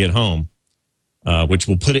time you get home, which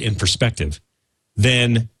will put it in perspective,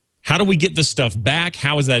 then how do we get this stuff back?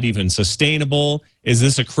 How is that even sustainable? Is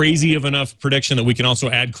this a crazy of enough prediction that we can also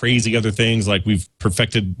add crazy other things, like we've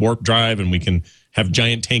perfected warp drive and we can have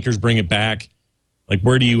giant tankers bring it back? Like,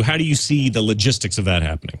 how do you see the logistics of that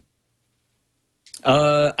happening?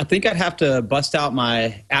 I think I'd have to bust out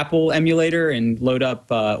my Apple emulator and load up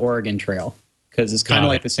Oregon Trail, because it's kind of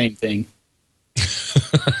like the same thing.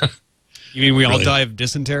 You mean we all die of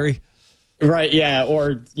dysentery? Right, yeah,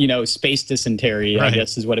 or, space dysentery, right. I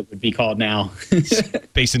guess is what it would be called now.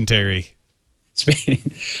 Spacentery.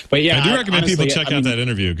 But yeah, I do recommend people check out that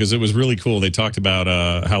interview, because it was really cool. They talked about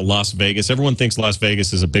how Las Vegas, everyone thinks Las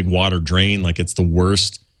Vegas is a big water drain, like it's the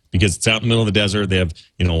worst, because it's out in the middle of the desert. They have,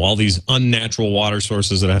 all these unnatural water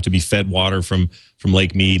sources that have to be fed water from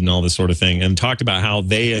Lake Mead and all this sort of thing, and talked about how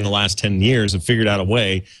they, in the last 10 years, have figured out a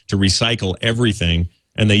way to recycle everything,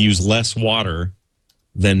 and they use less water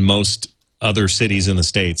than most other cities in the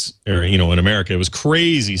States, or, in America. It was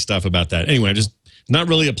crazy stuff about that. Anyway, just not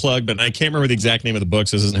really a plug, but I can't remember the exact name of the book,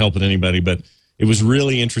 so this isn't helping anybody, but it was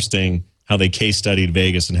really interesting how they case studied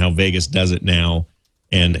Vegas and how Vegas does it now.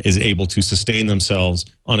 and is able to sustain themselves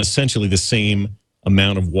on essentially the same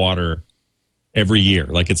amount of water every year.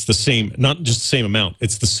 Like it's the same, not just the same amount,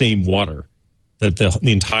 it's the same water that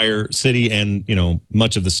the entire city and,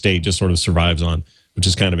 much of the state just sort of survives on, which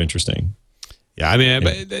is kind of interesting. Yeah, I mean,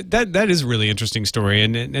 that is a really interesting story,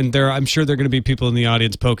 and I'm sure there are going to be people in the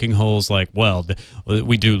audience poking holes like, well,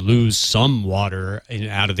 we do lose some water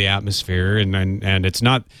out of the atmosphere, and it's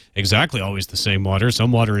not exactly always the same water.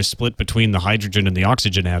 Some water is split between the hydrogen and the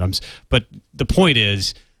oxygen atoms, but the point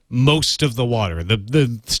is, most of the water,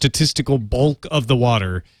 the statistical bulk of the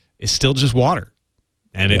water, is still just water.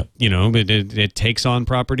 And it takes on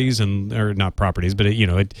properties or not properties, but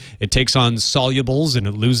it takes on solubles and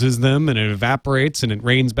it loses them and it evaporates and it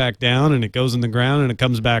rains back down and it goes in the ground and it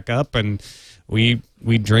comes back up and we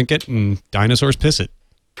drink it and dinosaurs piss it.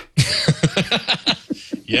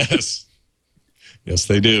 Yes,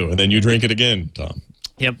 they do, and then you drink it again, Tom.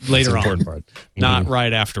 Yep, later on. Important part. Not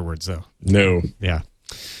right afterwards, though. No. Yeah.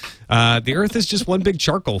 The Earth is just one big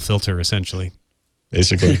charcoal filter, essentially.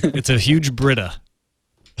 Basically, it's a huge Brita.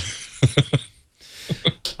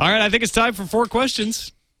 All right, I think it's time for 4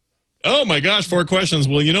 questions. Oh my gosh, 4 questions.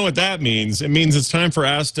 Well, you know what that means. It means it's time for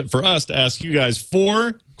us to ask you guys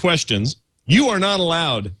 4 questions. You are not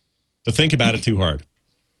allowed to think about it too hard.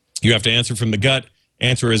 You have to answer from the gut,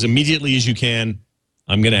 answer as immediately as you can.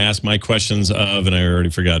 I'm going to ask my questions and I already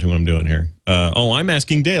forgot who I'm doing here. I'm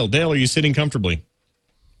asking Dale. Dale, are you sitting comfortably?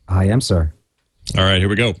 I am, sir. All right, here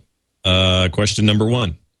we go. Question number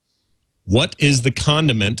 1. What is the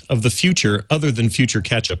condiment of the future other than future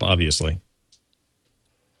ketchup, obviously?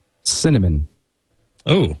 Cinnamon.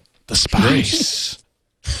 Oh, the spice.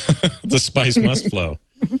 The spice must flow.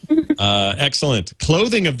 Excellent.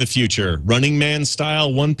 Clothing of the future, Running Man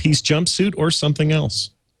style one-piece jumpsuit or something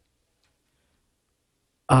else?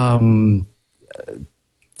 60s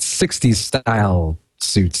style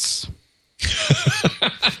suits.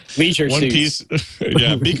 Leisure one suits. Piece.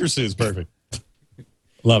 Yeah, beaker suits, perfect.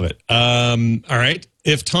 Love it. All right.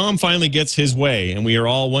 If Tom finally gets his way and we are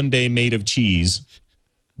all one day made of cheese,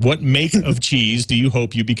 what make of cheese do you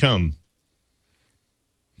hope you become?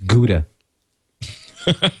 Gouda.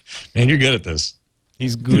 Man, you're good at this.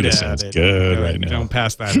 He's good at sounds it. good right now. Don't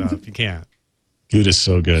pass that up. You can't. Gouda's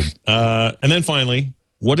so good. And then finally,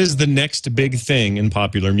 what is the next big thing in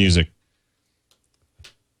popular music?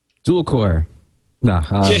 Dual core. No.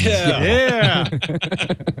 Yeah.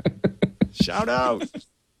 Shout out.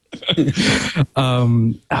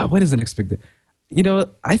 What is the next big thing?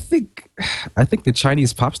 I think the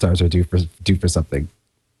Chinese pop stars are due for something.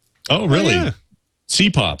 Oh, really? Oh, yeah.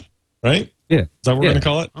 C-pop, right? Yeah. Is that what we're going to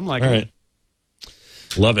call it? I'm liking All right.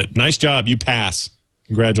 Love it. Nice job. You pass.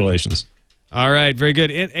 Congratulations. All right. Very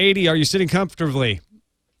good. At 80, are you sitting comfortably?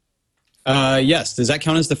 Yes. Does that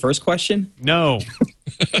count as the first question? No.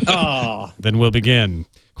 Oh. Then we'll begin.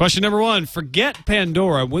 Question number 1. Forget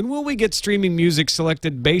Pandora. When will we get streaming music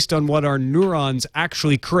selected based on what our neurons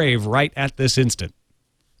actually crave right at this instant?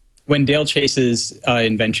 When Dale Chase's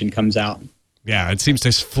invention comes out. Yeah, it seems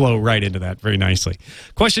to flow right into that very nicely.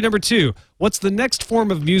 Question number 2. What's the next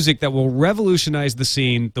form of music that will revolutionize the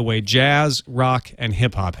scene the way jazz, rock, and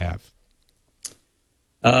hip-hop have?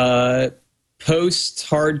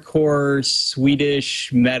 Post-hardcore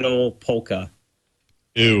Swedish metal polka.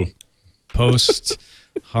 Ew.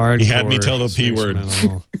 Post-hardcore. You had me tell the P word.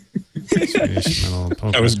 Swedish metal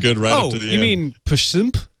polka. That was good right up to the end. You mean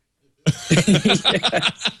Pashump?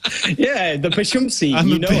 Yeah, the Pashump scene.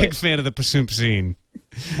 I'm a big fan of the Pashump scene.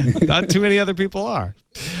 Not too many other people are.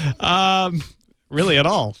 Really at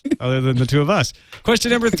all, other than the two of us.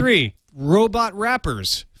 Question number 3. Robot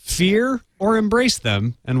rappers. Fear or embrace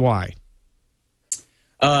them, and why?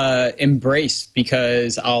 Embrace,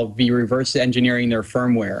 because I'll be reverse engineering their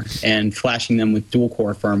firmware and flashing them with dual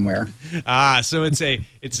core firmware. So it's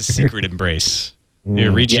a secret embrace.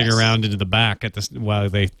 You're reaching around into the back while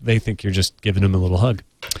they think you're just giving them a little hug.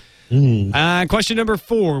 Question number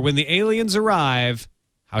 4. When the aliens arrive,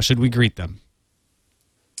 how should we greet them?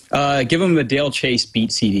 Give them a Dale Chase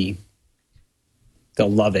beat CD.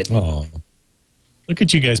 They'll love it. Oh, look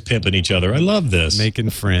at you guys pimping each other. I love this.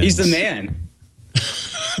 Making friends. He's the man.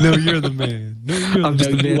 No, you're the man. No, I'm just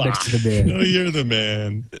the man next to the man. No, you're the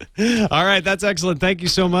man. All right, that's excellent. Thank you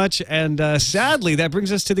so much. And sadly, that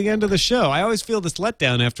brings us to the end of the show. I always feel this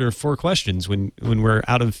letdown after 4 questions when we're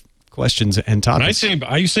out of questions and topics.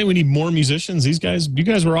 I say we need more musicians. You guys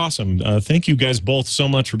were awesome. Thank you guys both so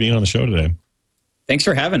much for being on the show today. Thanks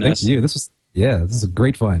for having us. Thank you. This is a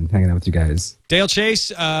great fun hanging out with you guys. Dale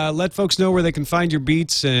Chase, let folks know where they can find your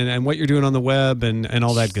beats and what you're doing on the web and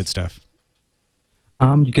all that good stuff.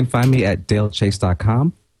 You can find me at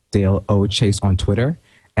dalechase.com, Dale O Chase on Twitter,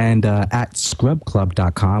 and at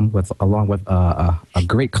scrubclub.com along with a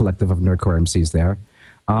great collective of nerdcore MCs there.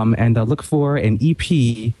 And look for an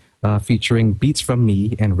EP featuring beats from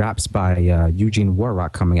me and raps by Eugene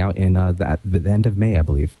Warrock coming out in the end of May, I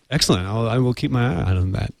believe. Excellent. I will keep my eye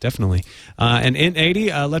on that, definitely. And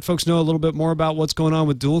Int80, let folks know a little bit more about what's going on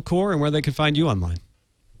with Dual Core and where they can find you online.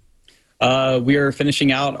 We are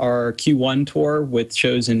finishing out our Q1 tour with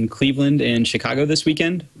shows in Cleveland and Chicago this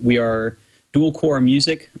weekend. We are Dual Core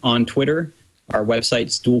Music on Twitter. Our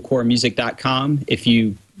website's dualcoremusic.com. If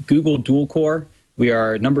you Google Dual Core, we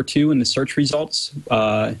are number 2 in the search results.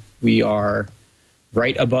 We are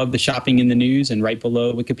right above the shopping in the news and right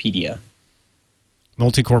below Wikipedia.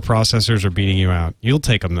 Multi-core processors are beating you out. You'll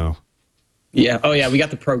take them, though. Yeah. Oh, yeah. We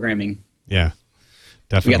got the programming. Yeah,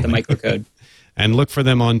 definitely. We got the microcode. And look for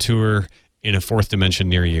them on tour in a fourth dimension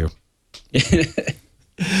near you.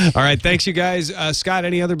 All right. Thanks, you guys. Scott,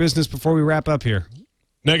 any other business before we wrap up here?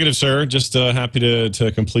 Negative, sir. Just happy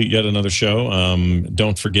to complete yet another show.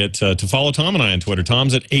 Don't forget to follow Tom and I on Twitter.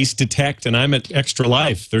 Tom's at Ace Detect, and I'm at Extra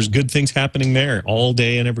Life. There's good things happening there all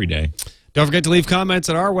day and every day. Don't forget to leave comments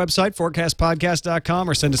at our website, fourcastpodcast.com,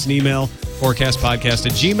 or send us an email,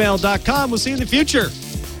 fourcastpodcast@gmail.com. We'll see you in the future.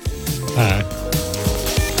 Bye.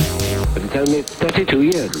 But it's only 32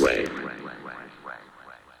 years away.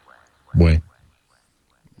 Wait.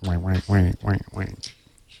 Wait.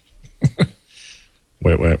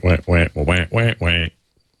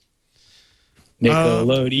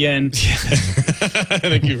 Nickelodeon.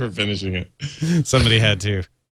 Thank you for finishing it. Somebody had to.